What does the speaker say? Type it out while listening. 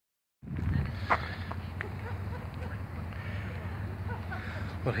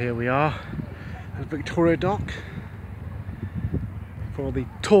Well, here we are at Victoria Dock for the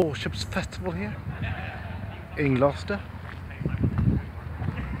Tall Ships Festival here in Gloucester,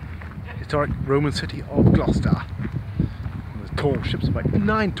 historic Roman city of Gloucester. And there's tall ships, about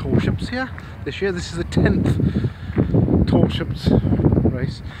 9 tall ships here this year. This is the 10th tall ships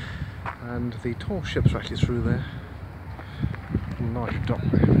race, and the tall ships are actually through there. Nice dock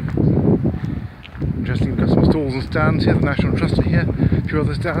there. Interesting, we've got some stalls and stands here. The National Trust are here, a few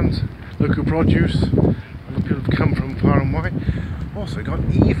other stands, local produce, and the people have come from far and wide. Also got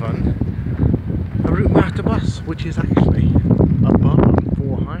even a RouteMaster bus, which is actually a barn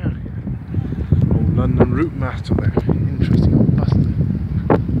for hire here. Old London RouteMaster there. Interesting old bus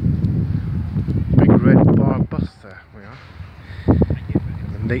there. Big red bar bus there we are.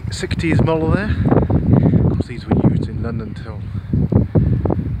 And the late 60s model there. Of course these were used in London till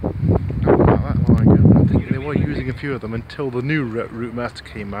I think they were using a few of them until the new RouteMaster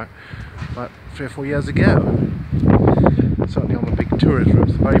came out about 3 or 4 years ago. Certainly on the big tourist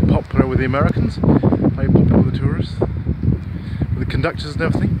routes, very popular with the Americans, very popular with the tourists, with the conductors and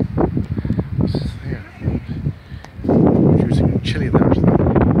everything. Producing chili there actually.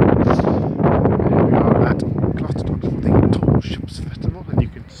 Here we are at Gloucester Dock for the Tall Ships Festival, and you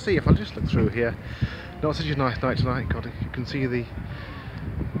can see, if I just look through here, not such a nice night tonight, God, you can see the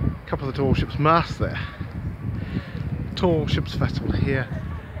couple of the tall ships masts there. Tall Ships Festival here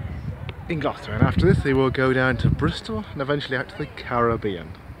in Gloucester, and after this they will go down to Bristol and eventually out to the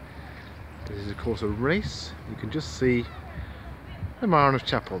Caribbean. This is of course a race. You can just see the Mariners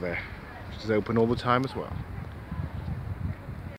Chapel there, which is open all the time as well.